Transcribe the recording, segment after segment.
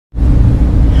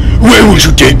Why would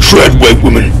you date trad white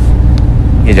women?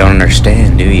 You don't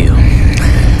understand, do you?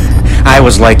 I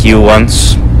was like you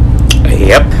once.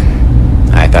 Yep.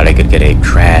 I thought I could get a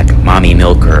trad mommy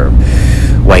milker,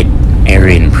 white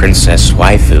Aryan princess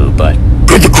waifu, but...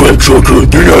 Get the crap, trucker.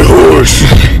 They're not whores.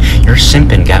 Your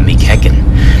simping got me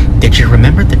kecking. Did you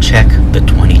remember to check the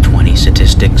 2020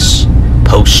 statistics?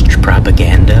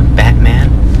 Post-propaganda Batman?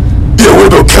 Yeah, what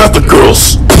about Catholic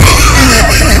girls?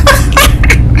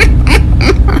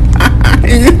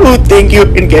 You think you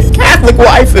can get Catholic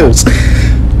waifus?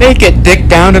 They get dicked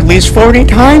down at least 40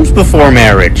 times before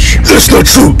marriage. That's not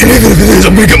true. And even if it is,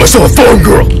 I'm gonna get myself a farm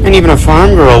girl. And even a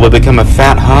farm girl will become a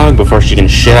fat hog before she can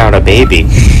shit out a baby.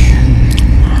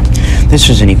 This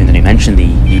isn't even to mention the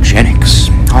eugenics.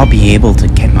 I'll be able to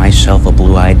get myself a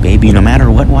blue-eyed baby no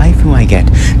matter what waifu I get.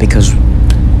 Because,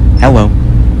 hello,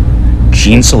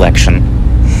 gene selection.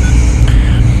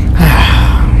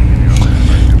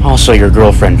 Also, your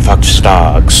girlfriend fucks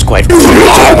dogs quite...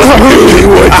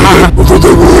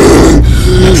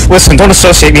 Listen, don't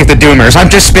associate me with the Doomers. I'm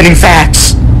just spitting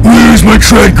facts. Where's my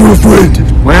trad girlfriend?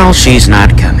 Well, she's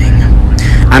not coming.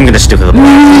 I'm gonna stick with the boy.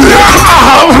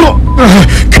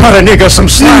 Cut a nigga some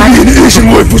slack. An Asian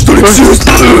waifus don't exist.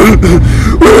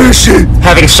 Where is she?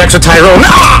 Having sex with Tyrone.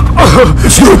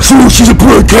 It's not true. She's a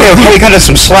bird cat. Okay, cut us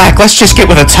some slack. Let's just get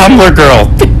with a Tumblr girl.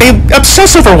 They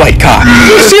obsess over white cock.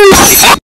 Seriously.